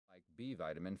B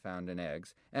vitamin found in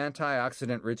eggs,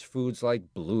 antioxidant-rich foods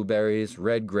like blueberries,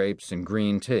 red grapes, and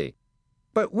green tea.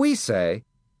 But we say,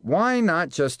 why not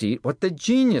just eat what the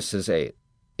geniuses ate?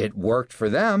 It worked for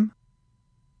them.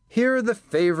 Here are the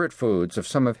favorite foods of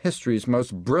some of history's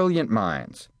most brilliant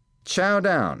minds. Chow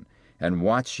down and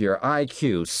watch your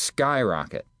IQ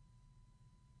skyrocket.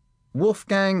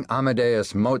 Wolfgang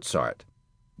Amadeus Mozart,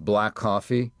 black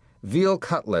coffee, veal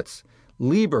cutlets,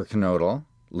 Leberknödel,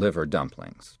 liver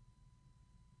dumplings.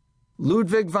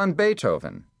 Ludwig van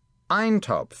Beethoven,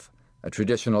 Eintopf, a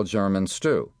traditional German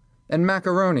stew, and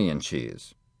macaroni and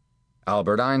cheese.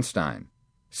 Albert Einstein,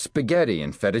 spaghetti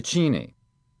and fettuccine.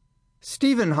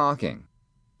 Stephen Hawking,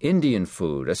 Indian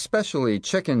food, especially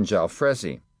chicken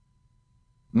jalfrezi.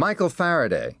 Michael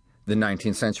Faraday, the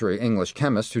 19th century English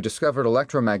chemist who discovered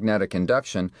electromagnetic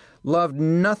induction, loved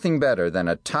nothing better than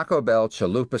a Taco Bell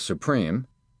Chalupa Supreme,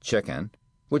 chicken,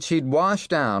 which he'd wash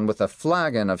down with a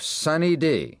flagon of Sunny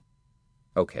D.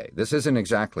 Okay, this isn't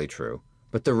exactly true,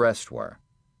 but the rest were.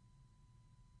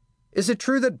 Is it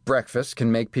true that breakfast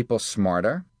can make people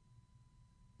smarter?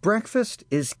 Breakfast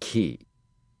is key.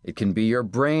 It can be your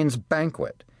brain's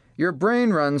banquet. Your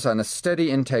brain runs on a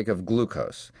steady intake of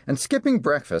glucose, and skipping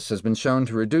breakfast has been shown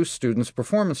to reduce students'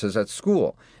 performances at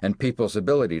school and people's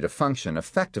ability to function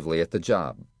effectively at the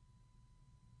job.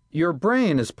 Your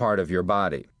brain is part of your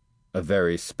body. A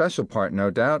very special part, no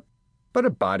doubt, but a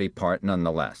body part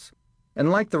nonetheless. And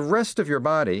like the rest of your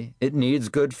body, it needs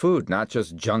good food, not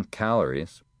just junk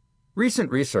calories.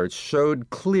 Recent research showed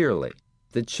clearly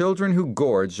that children who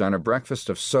gorged on a breakfast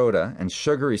of soda and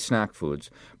sugary snack foods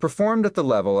performed at the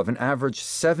level of an average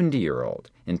 70-year-old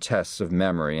in tests of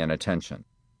memory and attention.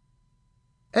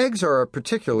 Eggs are a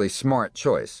particularly smart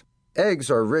choice. Eggs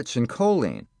are rich in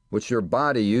choline, which your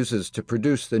body uses to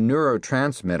produce the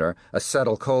neurotransmitter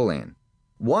acetylcholine.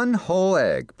 One whole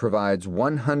egg provides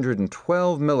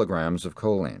 112 milligrams of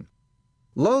choline.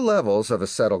 Low levels of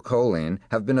acetylcholine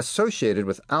have been associated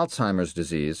with Alzheimer's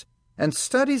disease, and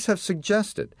studies have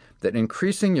suggested that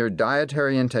increasing your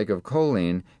dietary intake of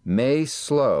choline may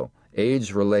slow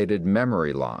age-related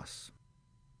memory loss.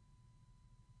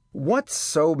 What's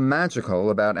so magical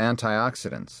about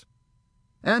antioxidants?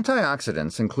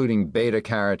 Antioxidants, including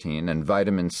beta-carotene and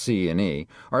vitamin C and E,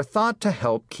 are thought to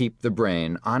help keep the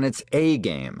brain on its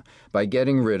A-game by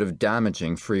getting rid of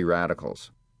damaging free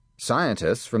radicals.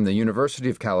 Scientists from the University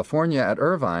of California at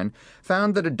Irvine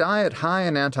found that a diet high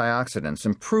in antioxidants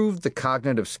improved the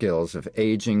cognitive skills of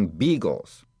aging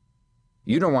beagles.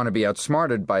 You don't want to be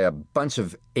outsmarted by a bunch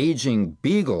of aging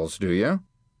beagles, do you?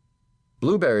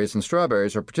 Blueberries and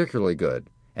strawberries are particularly good,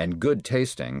 and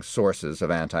good-tasting sources of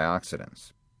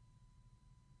antioxidants.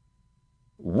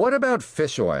 What about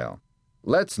fish oil?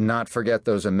 Let's not forget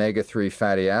those omega-3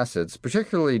 fatty acids,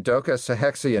 particularly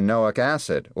docosahexaenoic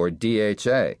acid, or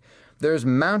DHA. There's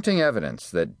mounting evidence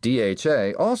that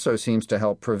DHA also seems to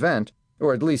help prevent,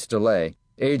 or at least delay,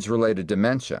 age-related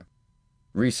dementia.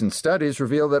 Recent studies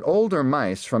reveal that older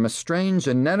mice from a strain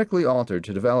genetically altered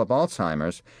to develop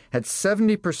Alzheimer's had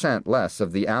 70% less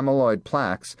of the amyloid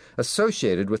plaques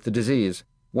associated with the disease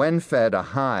when fed a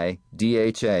high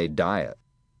DHA diet.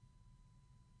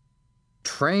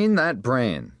 Train that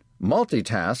brain.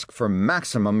 Multitask for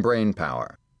maximum brain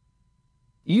power.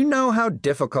 You know how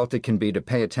difficult it can be to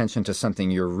pay attention to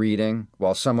something you're reading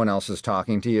while someone else is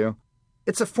talking to you?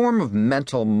 It's a form of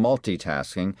mental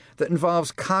multitasking that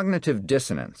involves cognitive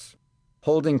dissonance,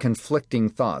 holding conflicting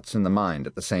thoughts in the mind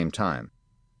at the same time.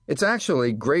 It's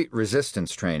actually great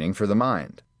resistance training for the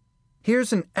mind.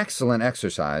 Here's an excellent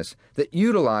exercise that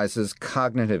utilizes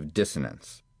cognitive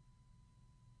dissonance.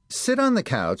 Sit on the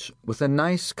couch with a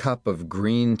nice cup of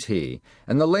green tea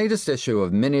and the latest issue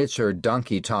of Miniature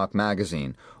Donkey Talk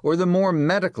magazine or the more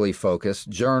medically focused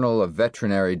Journal of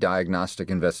Veterinary Diagnostic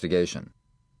Investigation.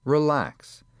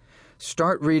 Relax.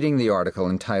 Start reading the article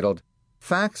entitled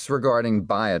Facts Regarding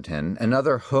Biotin and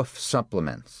Other Hoof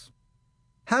Supplements.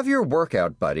 Have your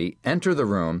workout buddy enter the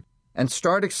room and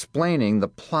start explaining the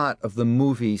plot of the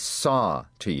movie Saw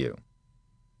to you.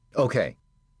 Okay.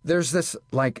 There's this,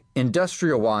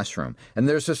 industrial washroom, and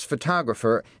there's this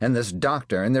photographer and this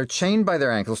doctor, and they're chained by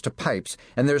their ankles to pipes,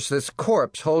 and there's this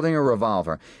corpse holding a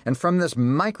revolver, and from this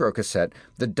microcassette,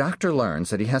 the doctor learns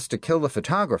that he has to kill the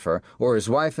photographer, or his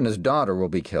wife and his daughter will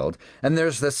be killed, and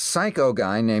there's this psycho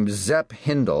guy named Zepp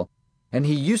Hindle, and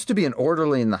he used to be an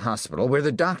orderly in the hospital where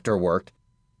the doctor worked,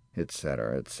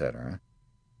 etc., etc.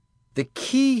 The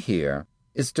key here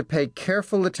is to pay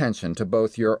careful attention to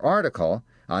both your article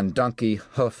on donkey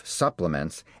hoof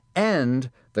supplements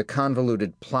and the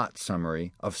convoluted plot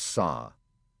summary of Saw.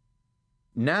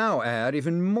 Now add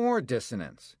even more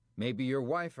dissonance. Maybe your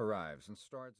wife arrives and starts